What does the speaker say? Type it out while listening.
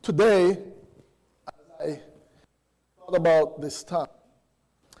Today, as I thought about this time,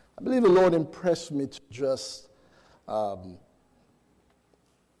 I believe the Lord impressed me to just,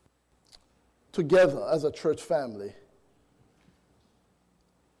 together as a church family,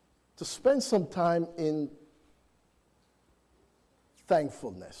 to spend some time in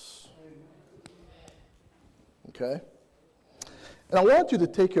thankfulness. Okay? And I want you to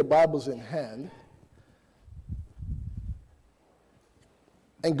take your Bibles in hand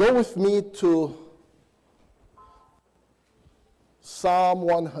and go with me to Psalm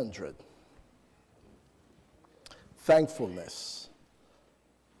 100. Thankfulness.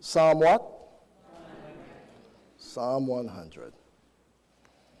 Psalm what? 100. Psalm 100.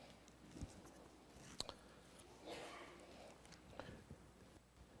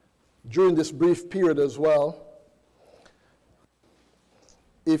 During this brief period as well,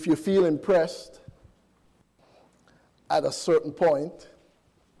 if you feel impressed at a certain point,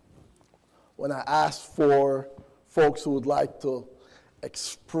 when I asked for folks who would like to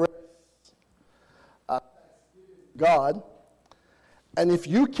express God, and if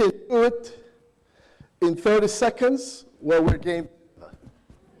you can do it in 30 seconds, well, we're game.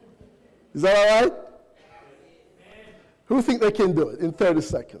 Is that all right? Who think they can do it in 30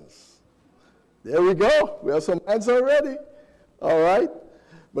 seconds? There we go. We have some hands already. All right.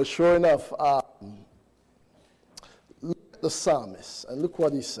 But sure enough, look at the psalmist and look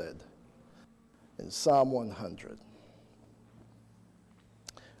what he said in Psalm 100.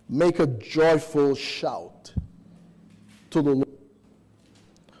 Make a joyful shout to the Lord.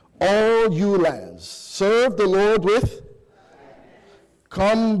 All you lands, serve the Lord with,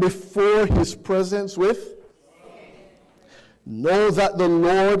 come before his presence with, know that the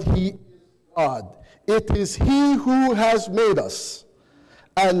Lord, he is God. It is he who has made us,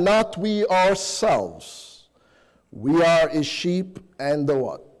 and not we ourselves. We are his sheep and the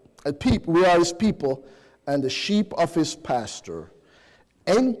what? We are his people and the sheep of his pasture.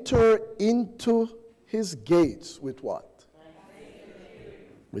 Enter into his gates with what?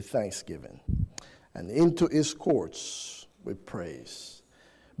 With thanksgiving. And into his courts with praise.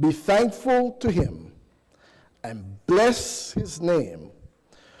 Be thankful to him and bless his name.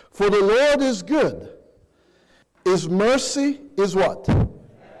 For the Lord is good. His mercy is what?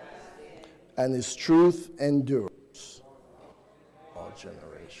 And his truth endures all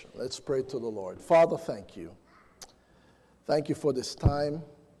generations. Let's pray to the Lord. Father, thank you. Thank you for this time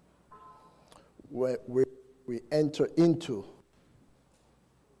where we enter into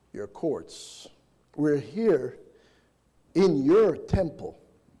your courts. We're here in your temple.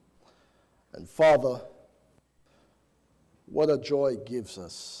 And Father, what a joy it gives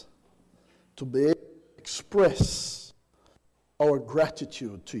us to be able to express our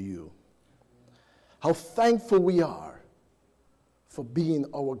gratitude to you. How thankful we are for being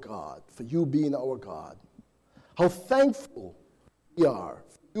our God, for you being our God. How thankful we are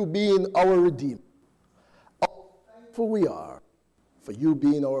for you being our Redeemer. How thankful we are for you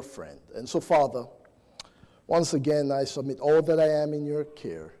being our friend. And so, Father, once again, I submit all that I am in your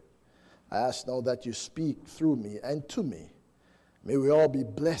care. I ask now that you speak through me and to me. May we all be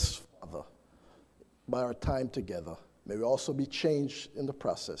blessed, Father, by our time together. May we also be changed in the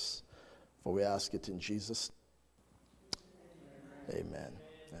process. For we ask it in Jesus' name. Amen.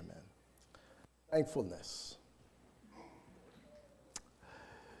 Amen. Thankfulness.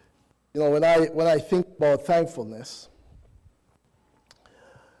 You know, when I think about thankfulness,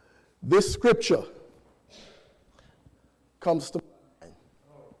 this scripture comes to mind.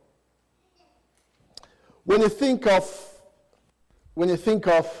 When you think of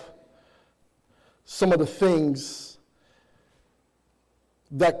some of the things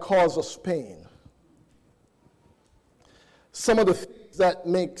that cause us pain, some of the things that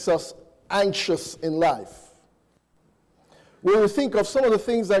makes us anxious in life, when we think of some of the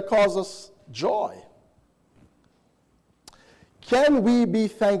things that cause us joy, can we be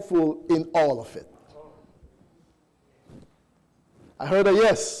thankful in all of it? I heard a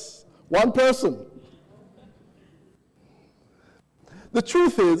yes. One person. The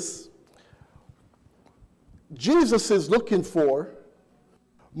truth is, Jesus is looking for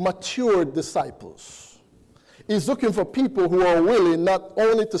mature disciples. He's looking for people who are willing not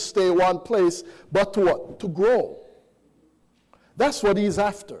only to stay one place, but to what? To grow. That's what he's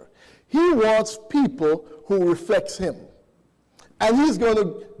after. He wants people who reflects him. And he's going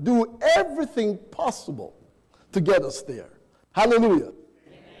to do everything possible to get us there. Hallelujah.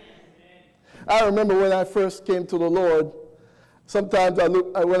 Amen. I remember when I first came to the Lord, sometimes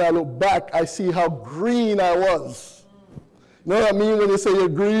when I look back, I see how green I was. You know what I mean when they say you're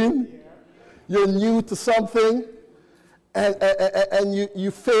green? You're new to something, and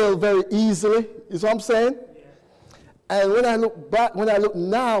you fail very easily. You see what I'm saying? Yeah. And when I look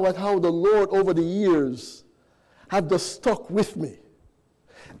now at how the Lord over the years have just stuck with me.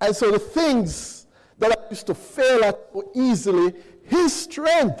 And so the things that I used to fail at so easily, his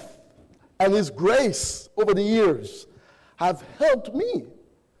strength and his grace over the years have helped me.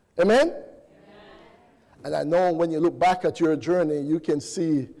 Amen? Amen? And I know when you look back at your journey, you can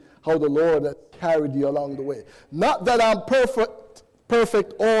see how the Lord has carried you along the way. Not that I'm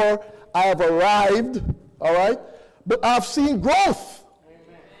perfect or I have arrived, all right? But I've seen growth.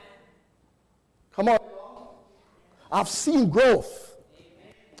 Amen. Come on. I've seen growth.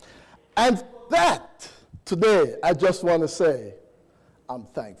 Amen. And for that, today, I just want to say, I'm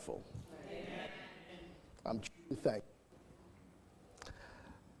thankful. Amen. I'm truly thankful.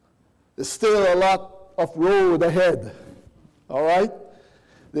 There's still a lot of road ahead, all right?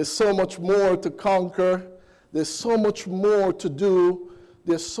 There's so much more to conquer. There's so much more to do.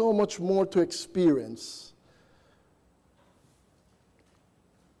 There's so much more to experience.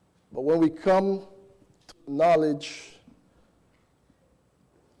 But when we come to knowledge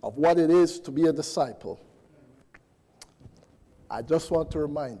of what it is to be a disciple, I just want to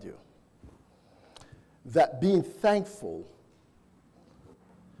remind you that being thankful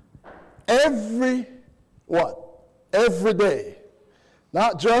every day,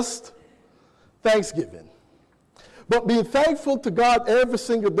 not just Thanksgiving, but being thankful to God every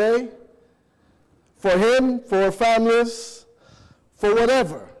single day for him, for our families, for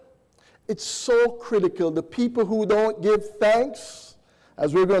whatever. It's so critical. The people who don't give thanks,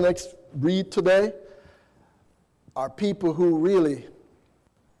 as we're going to read today, are people who really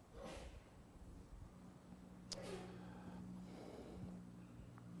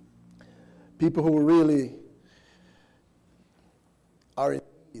are in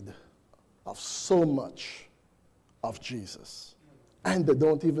need of so much of Jesus, and they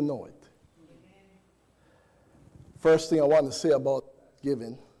don't even know it. First thing I want to say about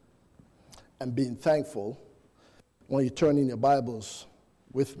giving and being thankful, when you turn in your Bibles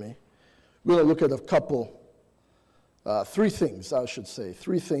with me, we're going to look at a couple, three things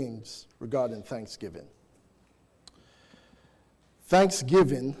regarding Thanksgiving.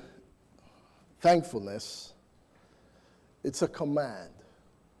 Thankfulness, it's a command.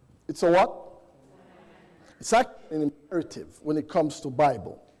 It's a what? It's actually an imperative when it comes to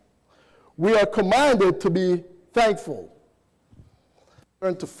Bible. We are commanded to be thankful.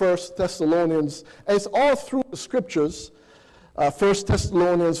 Turn to 1 Thessalonians, and it's all through the scriptures. 1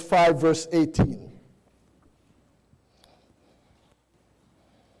 Thessalonians 5, verse 18.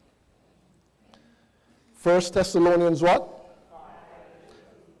 First Thessalonians what?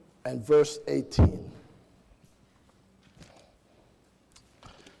 And verse 18.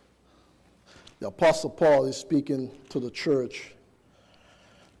 The Apostle Paul is speaking to the church.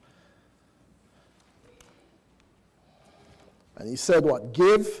 And he said what?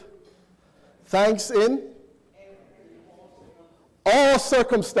 Give thanks in all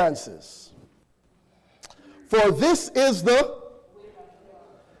circumstances. For this is the,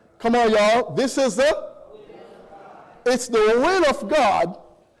 come on y'all, this is it's the will of God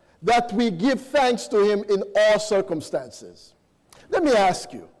that we give thanks to him in all circumstances. Let me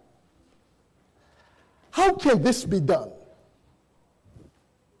ask you, how can this be done?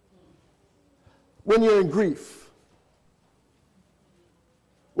 When you're in grief,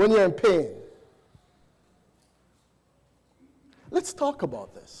 when you're in pain. Let's talk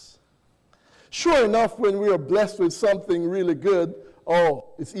about this. Sure enough, when we are blessed with something really good,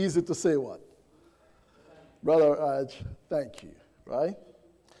 it's easy to say what? Brother Aj, thank you, right?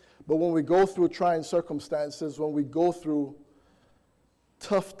 But when we go through trying circumstances, when we go through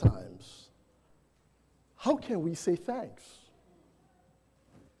tough times, how can we say thanks?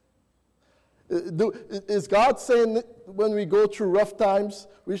 Is God saying that when we go through rough times,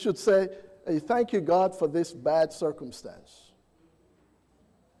 we should say, hey, thank you, God, for this bad circumstance?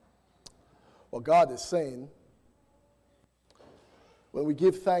 Well, God is saying, when we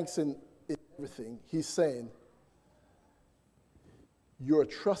give thanks in everything, he's saying, you're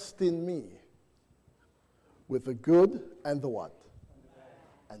trusting me with the good and the what?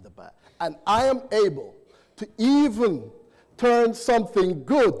 And the bad. And I am able to even turn something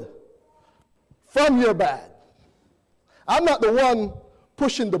good from your bad. I'm not the one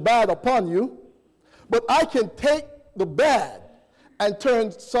pushing the bad upon you, but I can take the bad and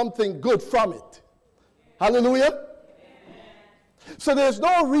turn something good from it. Hallelujah? Amen. So there's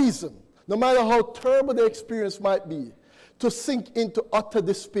no reason, no matter how terrible the experience might be, to sink into utter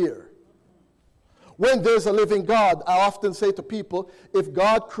despair. When there's a living God, I often say to people, if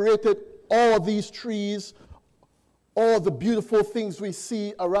God created all these trees, all the beautiful things we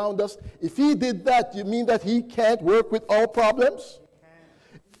see around us, if he did that, you mean that he can't work with all problems?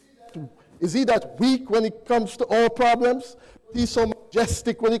 Is he that weak when it comes to all problems? He's so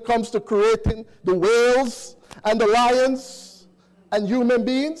majestic when it comes to creating the whales and the lions and human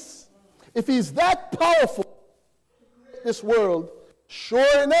beings? If he's that powerful in this world,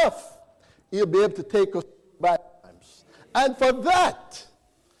 sure enough, he'll be able to take us through bad times. And for that,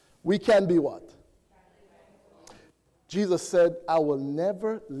 we can be what? Jesus said, I will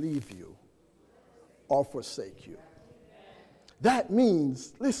never leave you or forsake you. That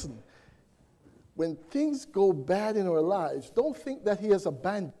means, listen, when things go bad in our lives, don't think that he has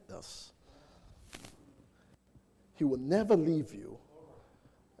abandoned us. He will never leave you,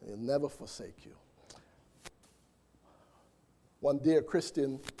 and he'll never forsake you. One dear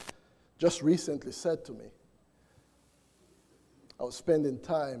Christian just recently said to me, I was spending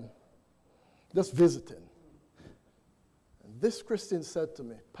time just visiting. And this Christian said to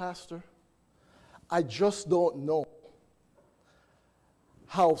me, Pastor, I just don't know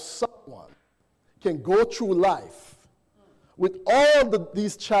how someone can go through life with all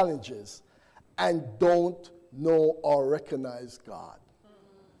these challenges and don't know or recognize God.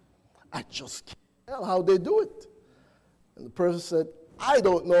 I just can't tell how they do it. And the person said, I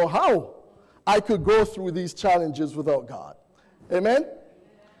don't know how I could go through these challenges without God. Amen?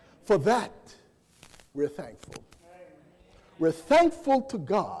 For that, we're thankful. We're thankful to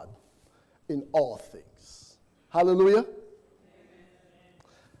God in all things. Hallelujah.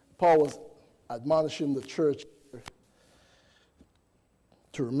 Paul was admonishing the church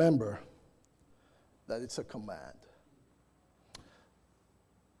to remember that it's a command.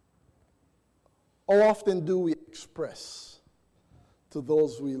 How often do we express to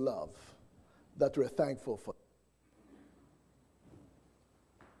those we love that we're thankful for?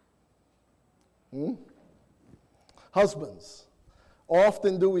 Husbands, how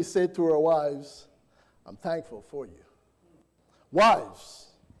often do we say to our wives, I'm thankful for you? Wives,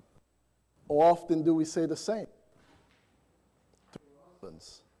 how often do we say the same to our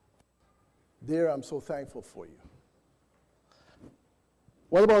husbands? Dear, I'm so thankful for you.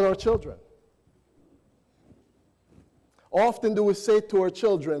 What about our children? How often do we say to our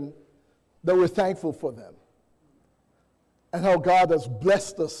children that we're thankful for them and how God has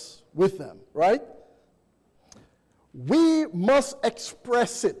blessed us with them, right? We must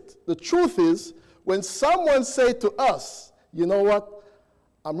express it. The truth is, when someone say to us, you know what,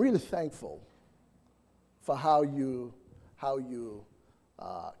 I'm really thankful for how you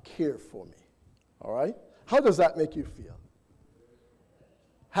care for me, all right? How does that make you feel?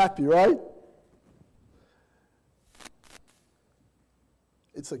 Happy, right?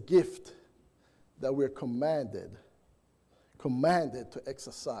 It's a gift that we're commanded to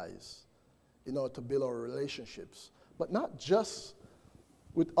exercise in order to build our relationships. But not just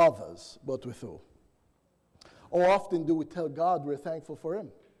with others, but with who? How often do we tell God we're thankful for him?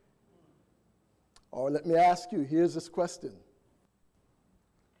 Or let me ask you, here's this question.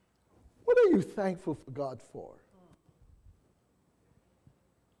 What are you thankful for God for?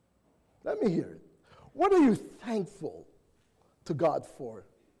 Let me hear it. What are you thankful to God for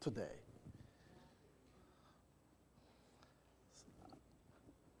today?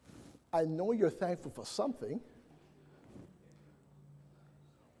 I know you're thankful for something.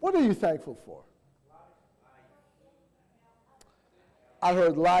 What are you thankful for? I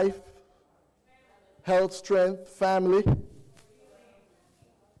heard life, health, strength, family.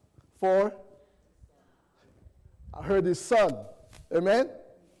 For? I heard his son. Amen?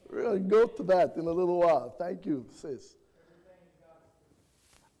 We're going to go to that in a little while. Thank you, sis.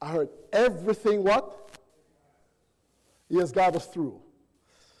 I heard everything what? He has got us through.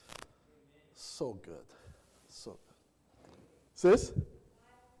 So good. So good. Sis?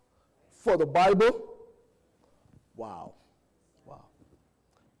 For the Bible? Wow. Wow.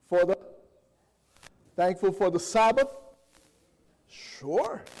 For the? Thankful for the Sabbath?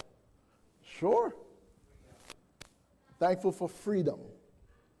 Sure. Sure. Thankful for freedom.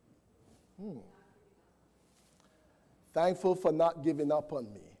 Thankful for not giving up on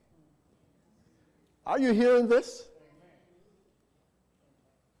me. Are you hearing this?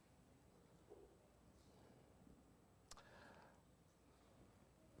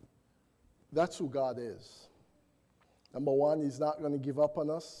 That's who God is. Number one, he's not going to give up on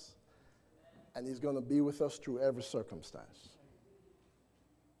us, and he's going to be with us through every circumstance.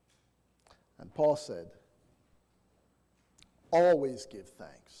 And Paul said, always give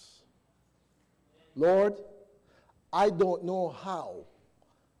thanks. Lord, I don't know how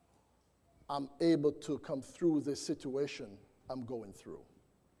I'm able to come through this situation I'm going through.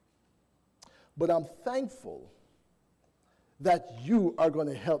 But I'm thankful that you are going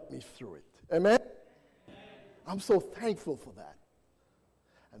to help me through it. Amen? I'm so thankful for that.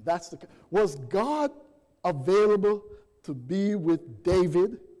 And was God available to be with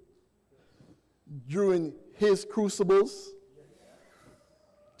David during his crucibles?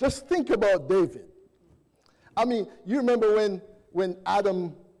 Just think about David. I mean, you remember when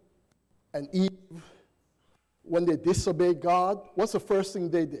Adam and Eve, when they disobeyed God, what's the first thing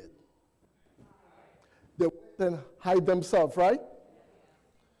they did? They went and hide themselves, right?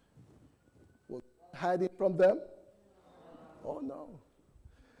 Was God hiding from them? Oh, no.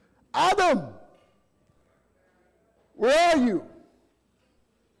 Adam, where are you?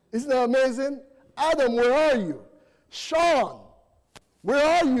 Isn't that amazing? Adam, where are you? Sean, where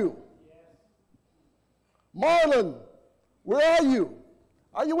are you? Marlon, where are you?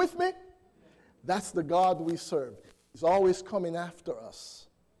 Are you with me? That's the God we serve. He's always coming after us.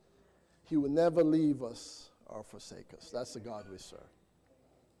 He will never leave us or forsake us. That's the God we serve.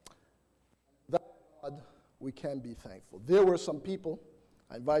 That God, we can be thankful. There were some people,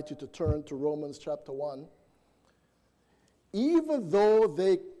 I invite you to turn to Romans chapter 1. Even though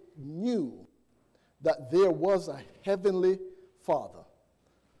they knew that there was a heavenly Father,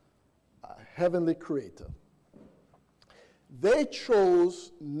 a heavenly Creator, they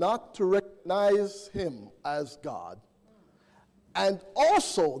chose not to recognize him as God, and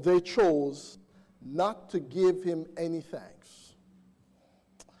also they chose not to give him any thanks.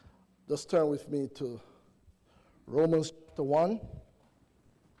 Just turn with me to Romans chapter 1.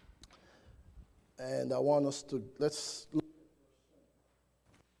 And I want us to, let's look.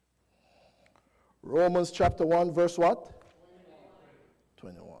 Romans chapter 1, verse what?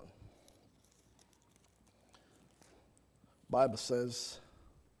 21. Bible says,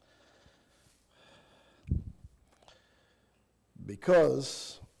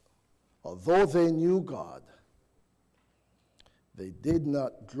 because although they knew God, they did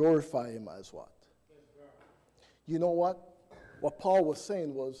not glorify him as what? You know what? What Paul was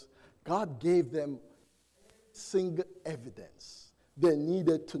saying was, God gave them single evidence they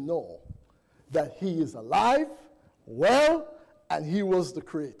needed to know that he is alive, well, and he was the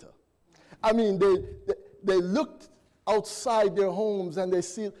creator. I mean, they looked outside their homes and they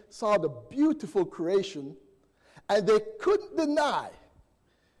saw the beautiful creation, and they could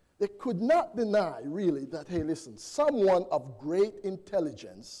not deny really that, hey, listen, someone of great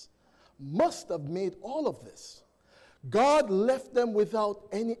intelligence must have made all of this. God left them without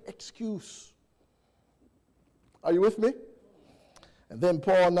any excuse. Are you with me? And then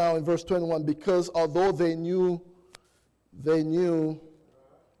Paul now in verse 21, because although they knew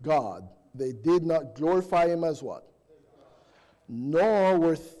God, they did not glorify him as what? Nor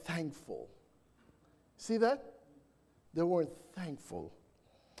were thankful. See that? They weren't thankful,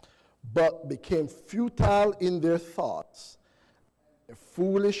 but became futile in their thoughts. Their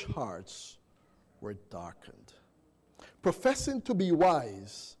foolish hearts were darkened. Professing to be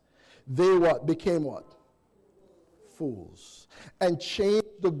wise, they what? Became what? Fools. And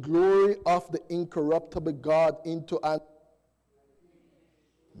changed the glory of the incorruptible God into an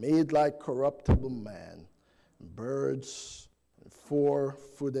made like corruptible man, birds, and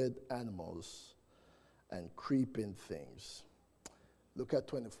four-footed animals, and creeping things. Look at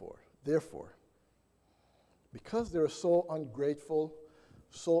 24. Therefore, because they're so ungrateful,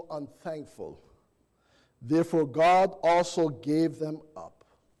 so unthankful, therefore God also gave them up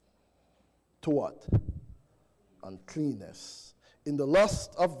to what? Uncleanness, in the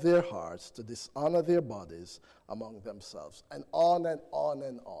lust of their hearts, to dishonor their bodies among themselves, and on and on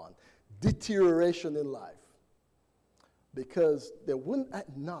and on. Deterioration in life, because they wouldn't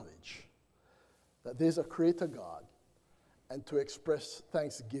acknowledge that there's a creator God and to express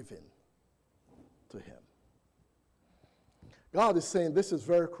thanksgiving to him. God is saying this is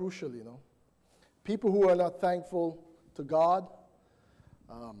very crucial, you know. People who are not thankful to God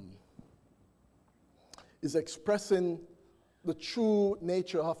is expressing the true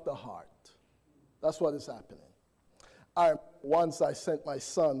nature of the heart. That's what is happening. Once I sent my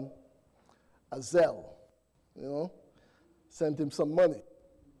son a Zelle, you know, sent him some money.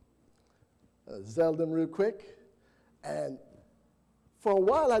 Zelled him real quick, and for a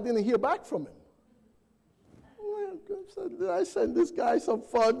while I didn't hear back from him. So I sent this guy some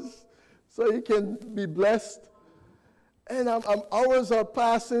funds so he can be blessed. And hours are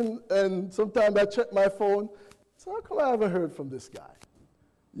passing, and sometimes I check my phone. So how come I haven't heard from this guy?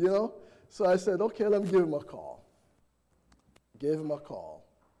 You know? So I said, okay, let me give him a call. Gave him a call.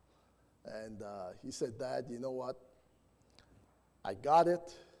 And he said, Dad, you know what? I got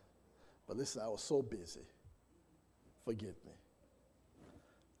it, but listen, I was so busy. Forgive me.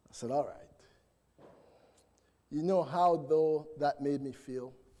 I said, all right. You know how, though, that made me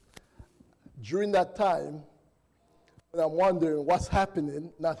feel? During that time, when I'm wondering what's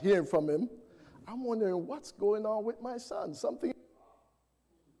happening, not hearing from him, I'm wondering what's going on with my son. Something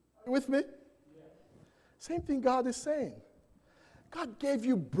with me? Same thing God is saying. God gave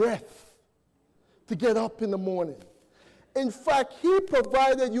you breath to get up in the morning. In fact, he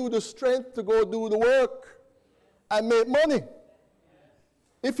provided you the strength to go do the work and make money.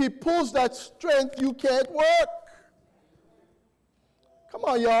 If he pulls that strength, you can't work. Come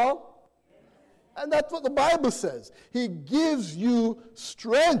on, y'all. And that's what the Bible says. He gives you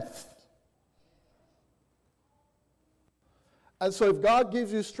strength. And so if God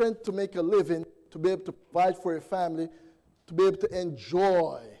gives you strength to make a living, to be able to provide for your family, to be able to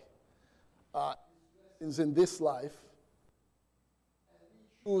enjoy things in this life,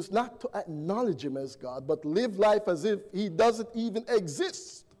 choose not to acknowledge him as God, but live life as if he doesn't even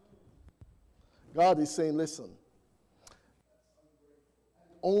exist. God is saying, listen,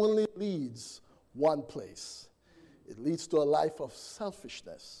 only leads one place. It leads to a life of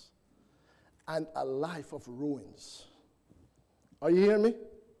selfishness and a life of ruins. Are you hearing me?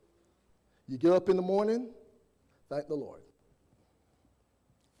 You get up in the morning, thank the Lord.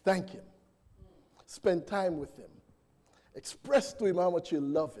 Thank him. Spend time with him. Express to him how much you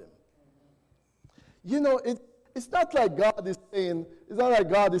love him. You know, it's not like God is saying,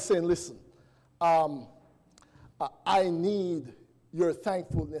 listen, I need your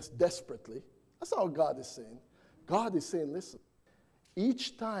thankfulness desperately. That's not what God is saying. God is saying, listen,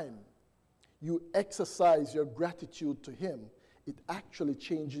 each time you exercise your gratitude to him, it actually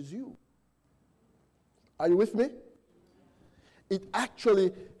changes you. Are you with me? It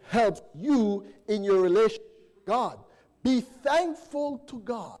actually helps you in your relationship with God. Be thankful to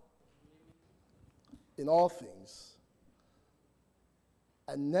God in all things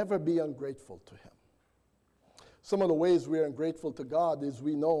and never be ungrateful to him. Some of the ways we're ungrateful to God is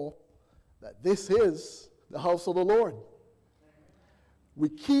we know that this is the house of the Lord. We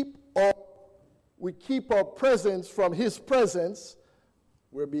keep our presence from his presence,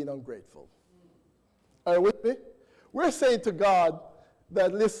 we're being ungrateful. Are you with me? We're saying to God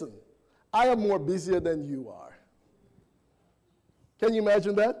that, listen, I am more busier than you are. Can you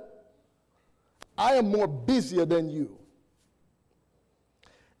imagine that? I am more busier than you.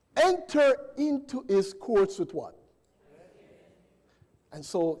 Enter into his courts with what? And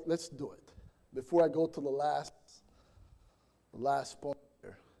so let's do it. Before I go to the last point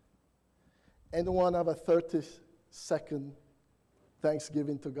here. Anyone have a 30-second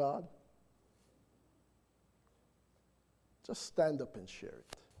thanksgiving to God? Just stand up and share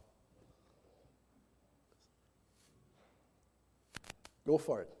it. Go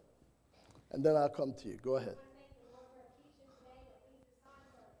for it. And then I'll come to you. Go ahead.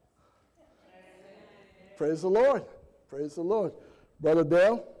 Praise the Lord. Praise the Lord. Brother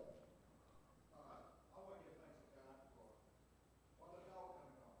Dale?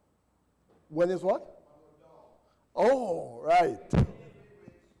 When is what? Oh, right.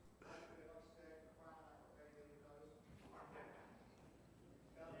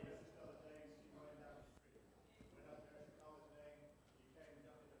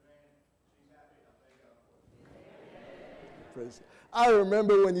 I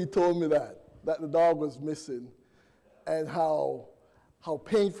remember when he told me that the dog was missing and how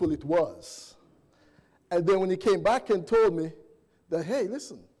painful it was. And then when he came back and told me that, hey,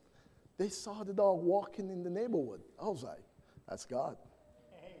 listen, they saw the dog walking in the neighborhood. I was like, that's God.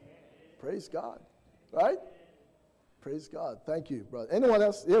 Amen. Praise God. Right? Praise God. Thank you, brother. Anyone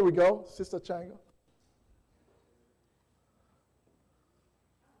else? Here we go. Sister Changa.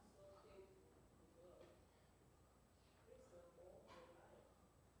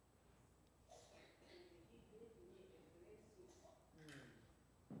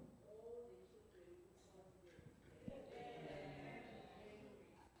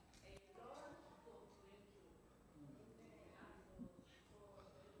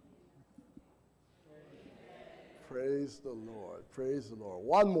 Praise the Lord. Praise the Lord.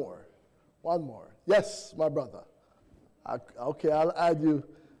 One more. Yes, my brother. Okay, I'll add you.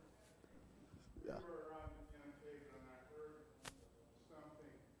 Yeah. We were around the young table and I heard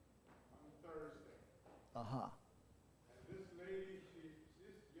something on Thursday. Uh-huh. And this lady,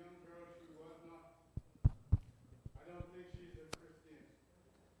 this young girl, she was not, I don't think she's a Christian.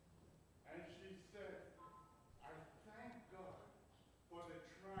 And she said, I thank God for the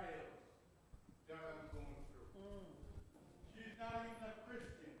trials that I'm going through. She's not even a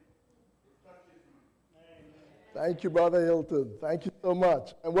Christian. It touches me. Amen. Thank you, Brother Hilton. Thank you so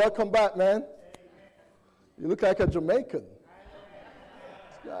much. And welcome back, man. Amen. You look like a Jamaican.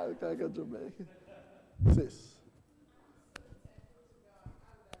 You look like a Jamaican. Sis.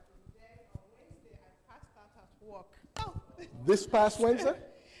 work. Oh. This past Wednesday?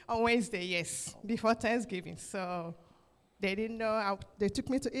 On Wednesday, yes, before Thanksgiving. So they didn't know. They took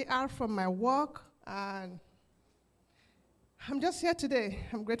me to ER from my work, and I'm just here today.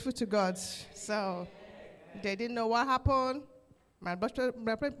 I'm grateful to God. So they didn't know what happened. My blood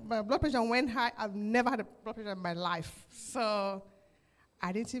pressure went high. I've never had a blood pressure in my life. So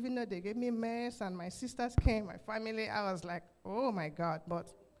I didn't even know. They gave me meds, and my sisters came, my family. I was like, oh my God.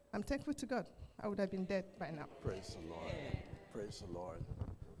 But I'm thankful to God. I would have been dead by now. Praise the Lord. Praise the Lord.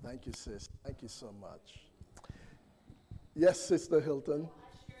 Thank you, sis. Thank you so much. Yes, Sister Hilton.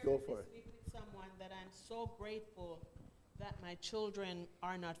 Go for it. Speak with someone that I'm so grateful that my children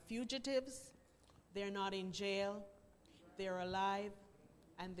are not fugitives, they're not in jail, they're alive,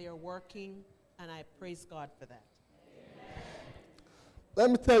 and they're working, and I praise God for that. Let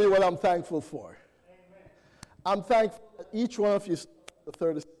me tell you what I'm thankful for. I'm thankful that each one of you the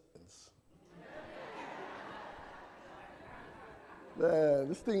 30 seconds. Man,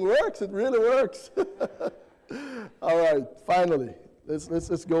 this thing works. It really works. All right, finally,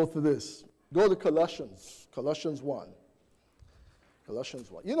 let's go through this. Go to Colossians 1. Colossians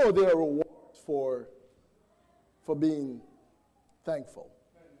 1. You know there are rewards for being thankful.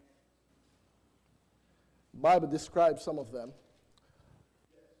 The Bible describes some of them.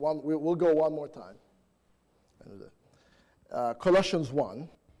 We'll go one more time. Colossians 1,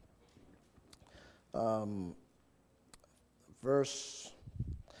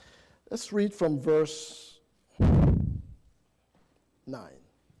 let's read from verse 9. I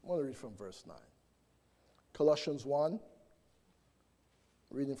want to read from verse 9. Colossians 1,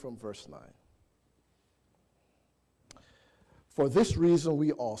 reading from verse 9. For this reason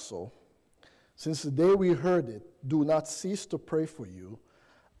we also, since the day we heard it, do not cease to pray for you,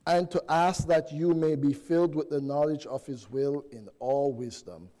 and to ask that you may be filled with the knowledge of his will in all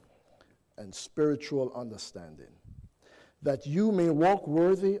wisdom and spiritual understanding, that you may walk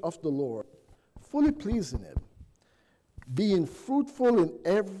worthy of the Lord, fully pleasing him, being fruitful in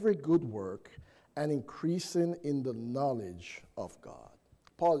every good work and increasing in the knowledge of God.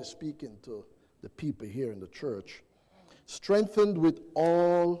 Paul is speaking to the people here in the church, strengthened with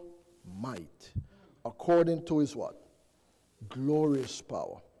all might, according to his what? Glorious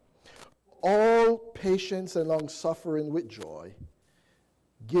power. All patience and long suffering with joy,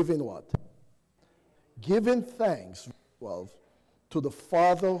 giving what? Giving thanks, 12, to the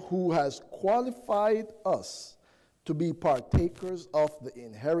Father who has qualified us to be partakers of the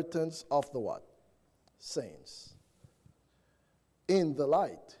inheritance of the what? Saints. In the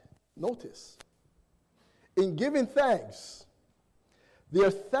light. Notice. In giving thanks, they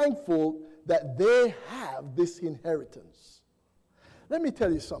are thankful that they have this inheritance. Let me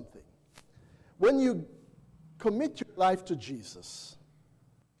tell you something. When you commit your life to Jesus,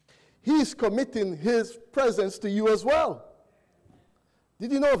 he is committing his presence to you as well.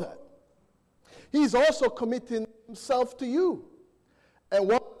 Did you know that? He's also committing himself to you. And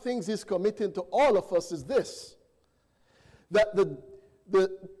one of the things he's committing to all of us is this, that the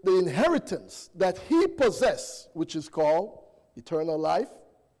inheritance that he possesses, which is called eternal life,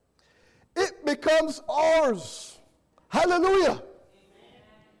 it becomes ours. Hallelujah.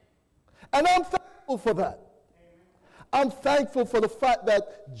 And I'm thankful for that. I'm thankful for the fact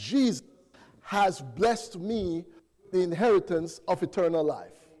that Jesus has blessed me with the inheritance of eternal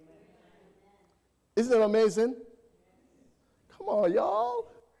life. Isn't it amazing? Come on,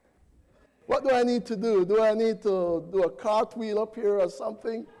 y'all. What do I need to do? Do I need to do a cartwheel up here or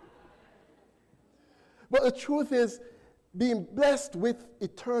something? But the truth is, being blessed with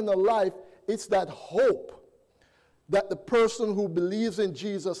eternal life, it's that hope that the person who believes in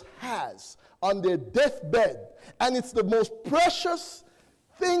Jesus has on their deathbed. And it's the most precious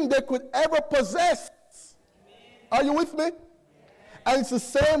thing they could ever possess. Amen. Are you with me? Amen. And it's the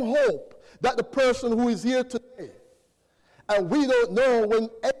same hope that the person who is here today, and we don't know when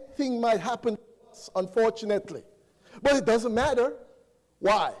anything might happen to us, unfortunately. But it doesn't matter.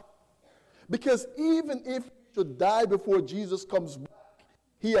 Why? Because even if we should die before Jesus comes back,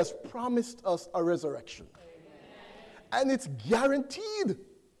 he has promised us a resurrection. And it's guaranteed.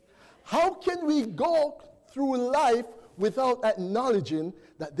 How can we go through life without acknowledging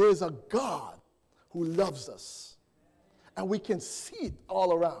that there's a God who loves us? And we can see it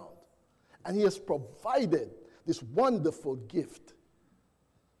all around. And he has provided this wonderful gift.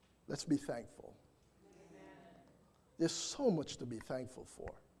 Let's be thankful. There's so much to be thankful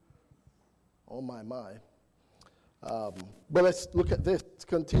for. Oh, my. But let's look at this. Let's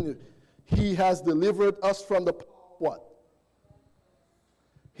continue. He has delivered us from the what?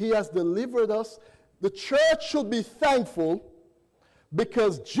 He has delivered us. The church should be thankful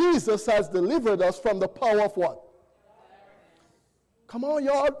Because Jesus has delivered us from the power of what? Come on,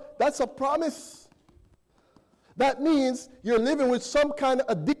 y'all. That's a promise. That means you're living with some kind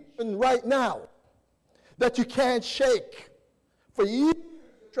of addiction right now that you can't shake. For years,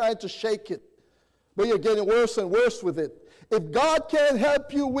 you're trying to shake it, but you're getting worse and worse with it. If God can't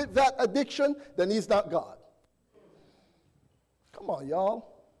help you with that addiction, then he's not God. Come on, y'all.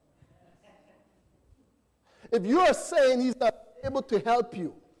 If you are saying he's not able to help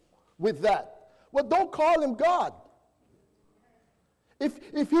you with that, well, don't call him God.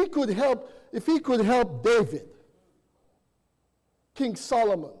 If he could help David, King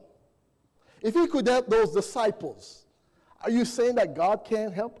Solomon, if he could help those disciples, are you saying that God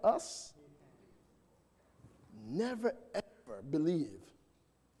can't help us? Never ever believe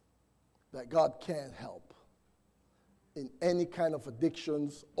that God can't help in any kind of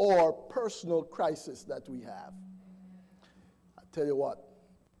addictions or personal crisis that we have. I tell you what,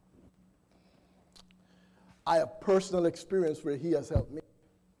 I have personal experience where he has helped me.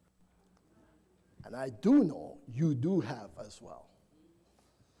 And I do know you do have as well.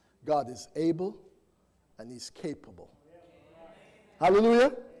 God is able and he's capable.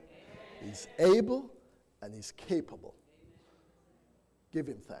 Hallelujah. He's able and he's capable. Give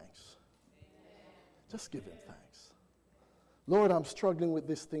him thanks. Just give him thanks. Lord, I'm struggling with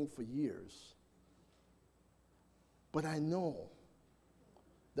this thing for years. But I know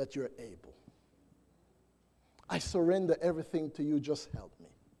that you're able. I surrender everything to you. Just help me.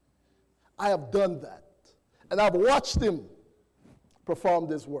 I have done that. And I've watched him perform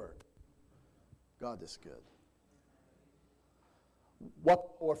this work. God is good.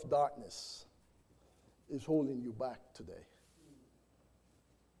 What power of darkness is holding you back today?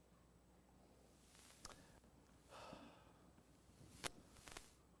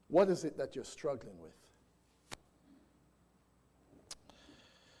 What is it that you're struggling with?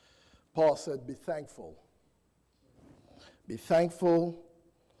 Paul said, be thankful. Be thankful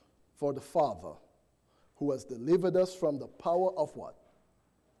for the Father who has delivered us from the power of what?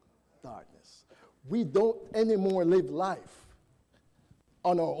 Darkness. We don't anymore live life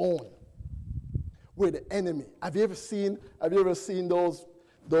on our own. We're the enemy. Have you ever seen those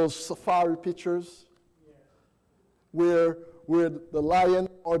safari pictures? Yeah. Where the lion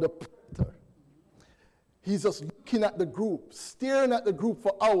or the predator, he's just looking at the group, staring at the group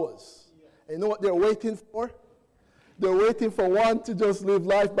for hours. Yeah. And you know what they're waiting for? They're waiting for one to just live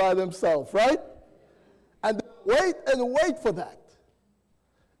life by themselves, right? And wait for that.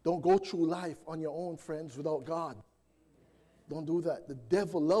 Don't go through life on your own, friends, without God. Don't do that. The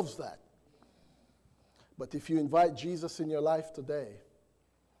devil loves that. But if you invite Jesus in your life today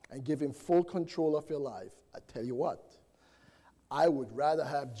and give him full control of your life, I tell you what, I would rather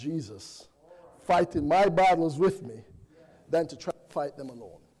have Jesus fighting my battles with me than to try to fight them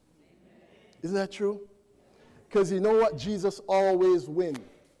alone. Isn't that true? Because you know what? Jesus always wins.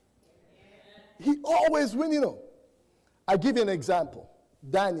 He always wins, you know. I give you an example.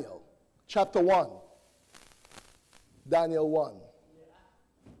 Daniel, chapter 1. Daniel 1.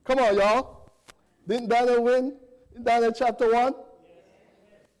 Come on, y'all. Didn't Daniel win in Daniel chapter 1?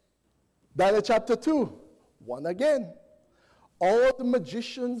 Daniel chapter 2. Won again. All the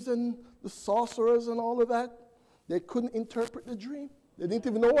magicians and the sorcerers and all of that, they couldn't interpret the dream. They didn't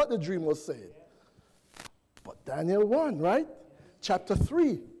even know what the dream was saying. But Daniel won, right? Chapter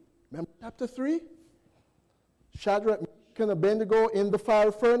 3. Remember chapter 3? Shadrach, Meshach, and Abednego in the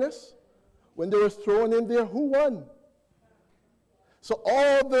fire furnace. When they were thrown in there, who won? So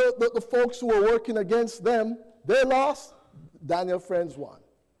all the folks who were working against them, they lost. Daniel's friends won.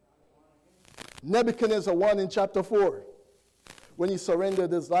 Nebuchadnezzar won in chapter 4 when he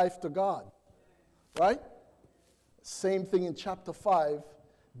surrendered his life to God. Right? Same thing in chapter 5.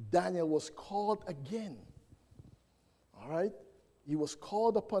 Daniel was called again. All right? He was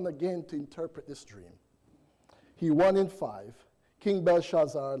called upon again to interpret this dream. He won in 5. King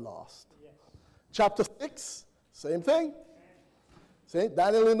Belshazzar lost. Yes. Chapter 6, same thing. Same,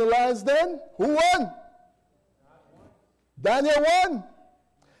 Daniel in the lion's den. Who won? Daniel won.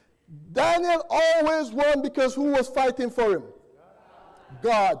 Daniel always won because who was fighting for him?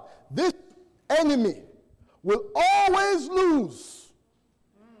 God. This enemy will always lose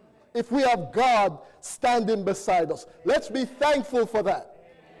if we have God standing beside us. Let's be thankful for that.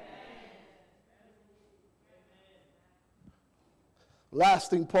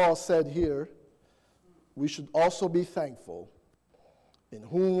 Last thing Paul said here, we should also be thankful in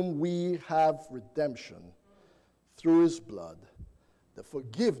whom we have redemption through his blood, the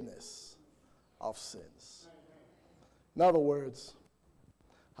forgiveness of sins. In other words,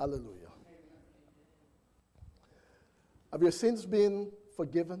 hallelujah. Have your sins been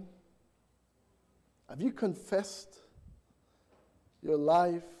forgiven? Have you confessed your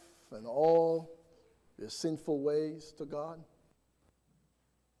life and all your sinful ways to God?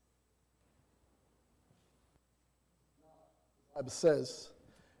 The Bible says,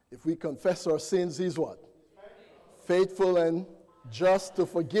 if we confess our sins, He's what? Faithful and just to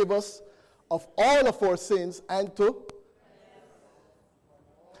forgive us of all of our sins and to.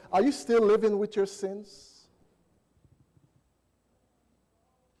 Are you still living with your sins?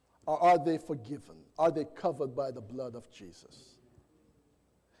 Or are they forgiven? Are they covered by the blood of Jesus?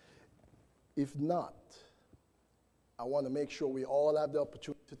 If not, I want to make sure we all have the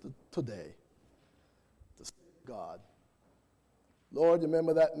opportunity today to say to God, Lord,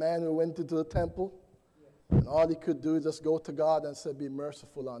 remember that man who went into the temple? And all he could do is just go to God and say, be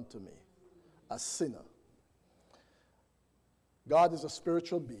merciful unto me, a sinner. God is a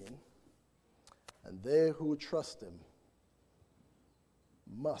spiritual being, and they who trust Him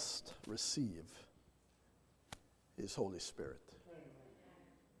must receive His Holy Spirit.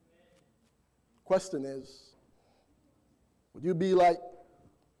 Question is, would you be like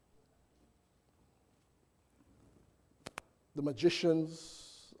the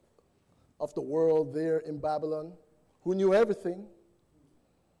magicians of the world there in Babylon, who knew everything,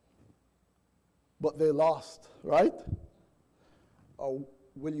 but they lost, right? Or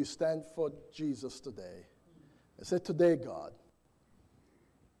will you stand for Jesus today and say, today, God,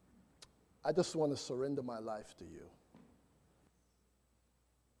 I just want to surrender my life to you.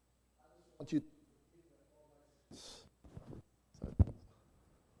 I want you.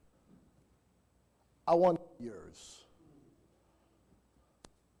 I want yours.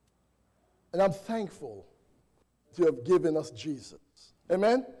 And I'm thankful that you have given us Jesus.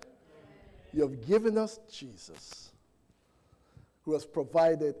 Amen? You have given us Jesus, who has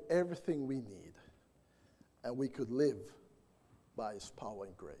provided everything we need, and we could live by His power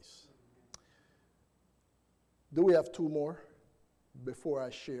and grace. Do we have two more before I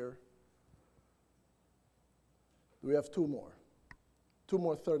share? Do we have two more? 2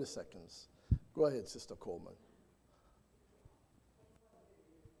 more 30 seconds. Go ahead, Sister Coleman.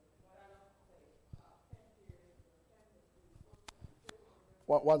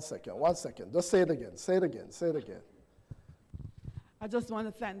 One second. Just say it again. Say it again. I just want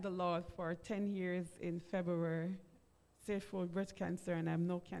to thank the Lord for 10 years in February, stage 4 breast cancer, and I have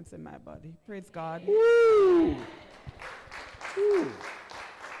no cancer in my body. Praise God. Woo! Woo.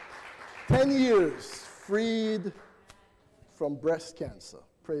 10 years freed from breast cancer.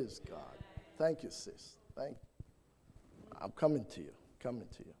 Praise God. Thank you, sis. Thank you. I'm coming to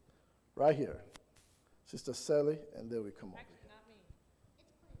you. Right here. Sister Sally, and then we come over here.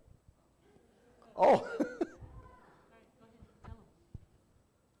 Oh.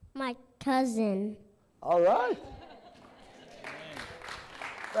 My cousin. All right.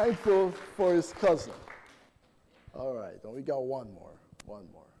 Thankful for his cousin. All right, and we got one more.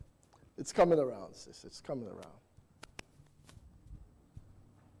 It's coming around, sis. It's coming around.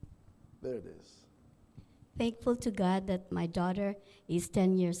 There it is. Thankful to God that my daughter is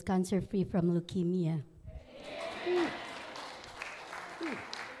 10 years cancer-free from leukemia.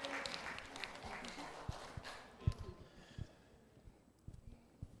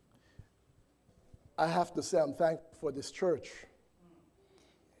 I have to say I'm thankful for this church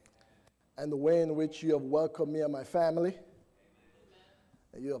and the way in which you have welcomed me and my family.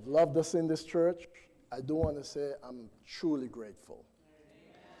 And you have loved us in this church. I do want to say I'm truly grateful.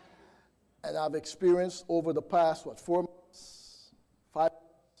 And I've experienced over the past, 4 months, 5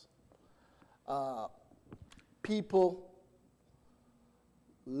 months, people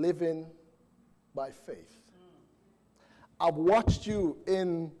living by faith. I've watched you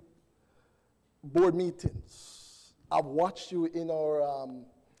in board meetings. I've watched you in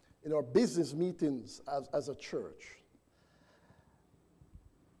our business meetings as a church.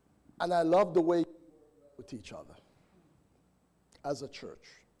 And I love the way you work with each other as a church.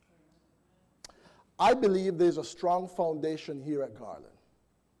 I believe there's a strong foundation here at Garland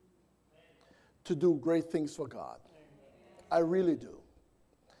to do great things for God. I really do.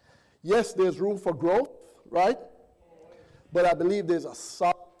 Yes, there's room for growth, right? But I believe there's a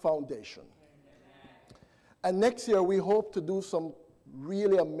solid foundation. And next year, we hope to do some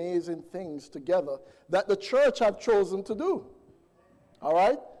really amazing things together that the church have chosen to do. All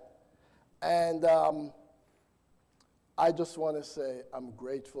right? And I just want to say I'm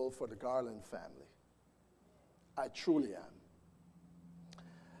grateful for the Garland family. I truly am.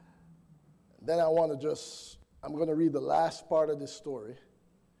 Then I'm going to read the last part of this story.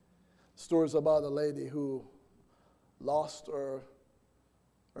 The story is about a lady who lost her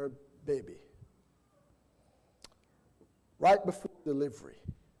baby. right before delivery.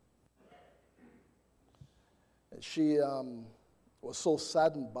 And she was so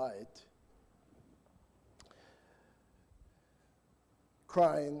saddened by it,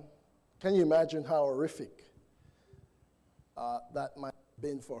 crying. Can you imagine how horrific that might have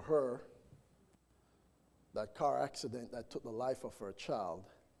been for her, that car accident that took the life of her child?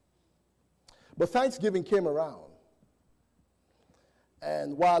 But Thanksgiving came around,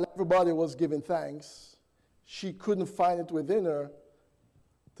 and while everybody was giving thanks, she couldn't find it within her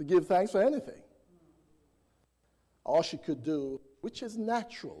to give thanks for anything. All she could do, which is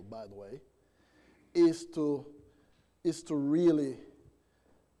natural, by the way, is to really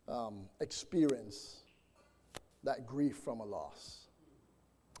experience that grief from a loss.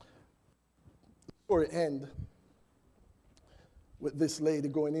 The story ends with this lady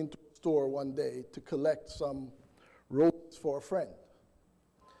going into a store one day to collect some roses for a friend.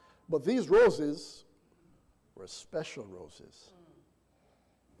 But these roses were special roses.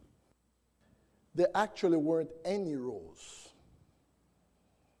 There actually weren't any rose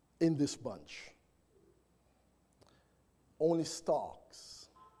in this bunch, only stalks.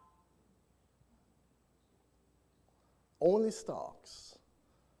 Only stalks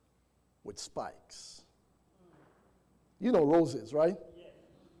with spikes. You know roses, right? Yes.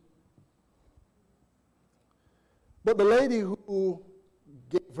 But the lady who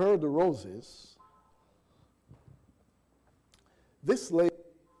gave her the roses, this lady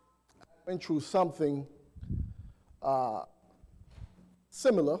went through something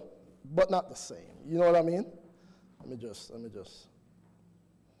similar, but not the same. You know what I mean? Let me just.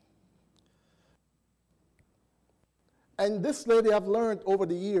 And this lady, I've learned over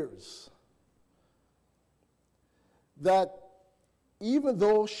the years that even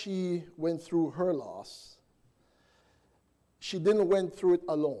though she went through her loss, she didn't went through it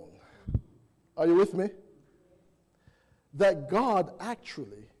alone. Are you with me? That God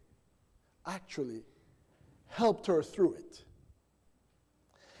actually helped her through it.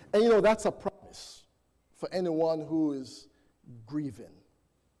 And you know, that's a promise for anyone who is grieving,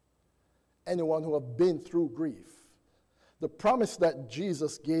 anyone who have been through grief. The promise that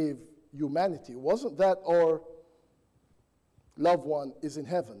Jesus gave humanity wasn't that our loved one is in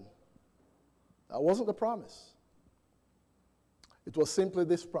heaven. That wasn't the promise. It was simply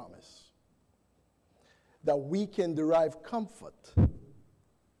this promise, that we can derive comfort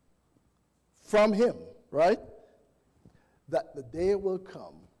from him, right? That the day will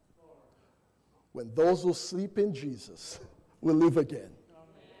come when those who sleep in Jesus will live again.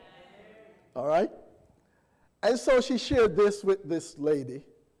 All right? And so she shared this with this lady,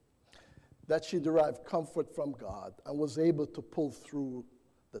 that she derived comfort from God and was able to pull through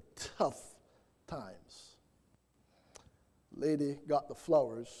the tough times. Lady got the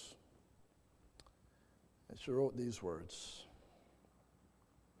flowers, and she wrote these words.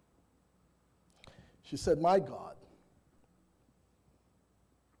 She said, "My God,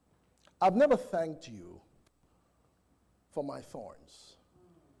 I've never thanked you for my thorns.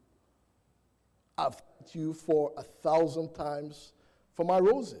 I've thanked you for 1,000 times for my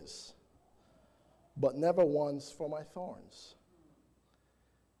roses, but never once for my thorns.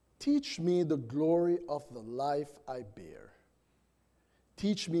 Teach me the glory of the life I bear.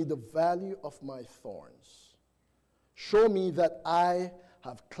 Teach me the value of my thorns. Show me that I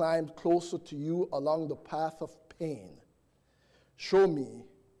have climbed closer to you along the path of pain. Show me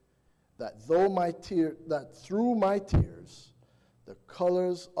that through my tears, the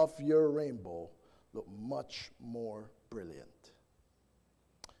colors of your rainbow look much more brilliant.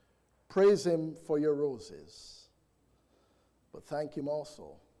 Praise him for your roses, but thank him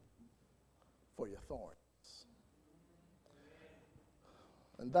also for your thorns."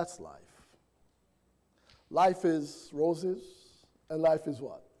 And that's life. Life is roses, and life is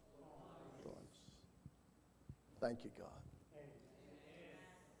what? Thorns. Thank you, God.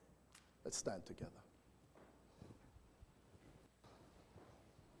 Let's stand together.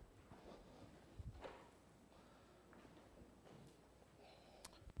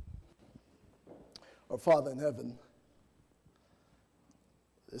 Our Father in heaven,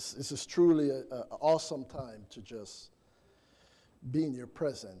 this is truly an awesome time to just be in your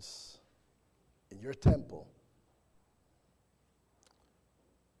presence, in your temple.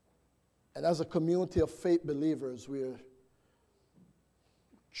 And as a community of faith believers, we're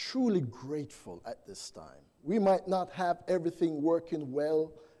truly grateful at this time. We might not have everything working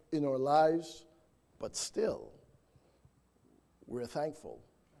well in our lives, but still, we're thankful.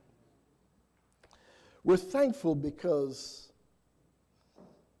 We're thankful because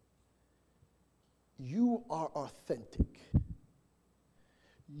you are authentic.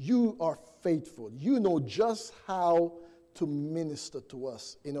 You are faithful. You know just how to minister to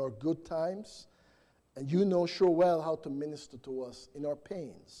us in our good times, and you know sure well how to minister to us in our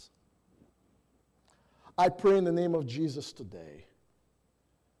pains. I pray in the name of Jesus today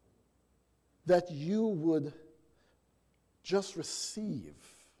that you would just receive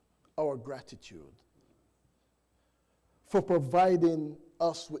our gratitude for providing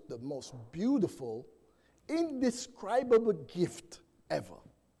us with the most beautiful, indescribable gift ever,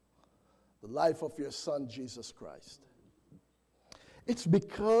 the life of your Son, Jesus Christ. It's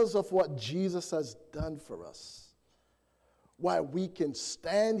because of what Jesus has done for us why we can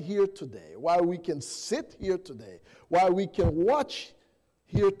stand here today, why we can sit here today, why we can watch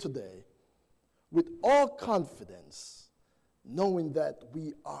here today with all confidence, knowing that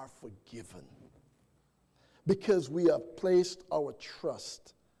we are forgiven because we have placed our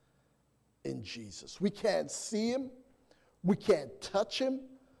trust in Jesus. We can't see him, we can't touch him,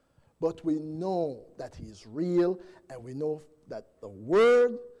 but we know that he is real, and we know that the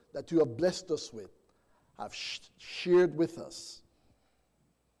word that you have blessed us with have shared with us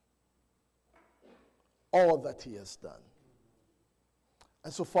all that he has done.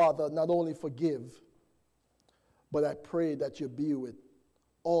 And so, Father, not only forgive, but I pray that you be with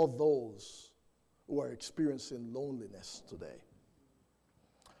all those who are experiencing loneliness today.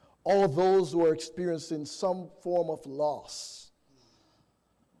 All those who are experiencing some form of loss.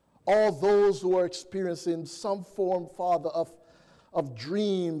 All those who are experiencing some form, Father, of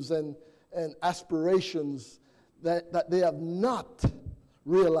dreams and aspirations that they have not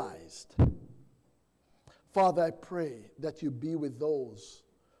realized. Father, I pray that you be with those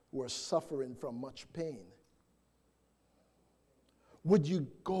who are suffering from much pain. Would you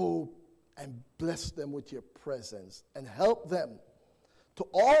go and bless them with your presence and help them to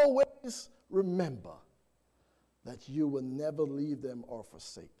always remember that you will never leave them or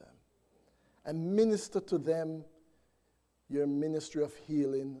forsake them. And minister to them your ministry of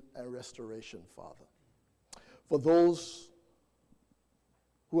healing and restoration, Father. For those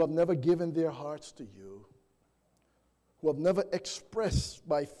who have never given their hearts to you, who have never expressed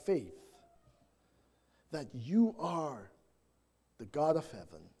by faith that you are the God of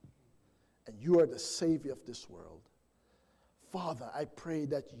heaven and you are the Savior of this world, Father, I pray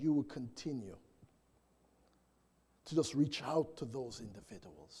that you will continue to just reach out to those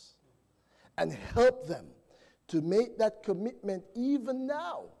individuals and help them to make that commitment even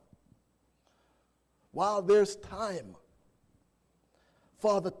now, while there's time.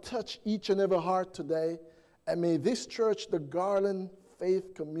 Father, touch each and every heart today, and may this church, the Garland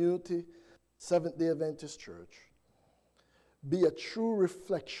Faith Community Seventh-day Adventist Church, be a true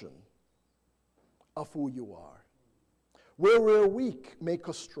reflection of who you are. Where we're weak, make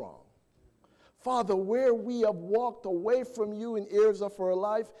us strong. Father, where we have walked away from you in areas of our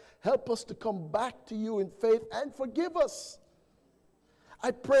life, help us to come back to you in faith and forgive us. I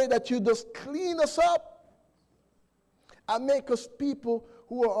pray that you just clean us up and make us people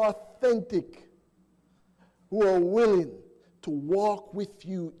who are authentic, who are willing to walk with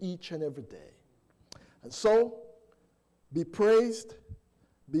you each and every day. And so, be praised,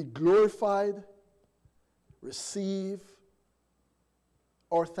 be glorified, receive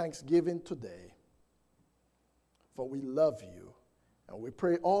our thanksgiving today, for we love you, and we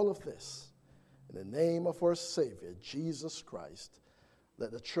pray all of this in the name of our Savior, Jesus Christ.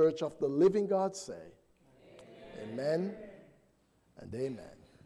 Let the church of the living God say, amen, amen and amen.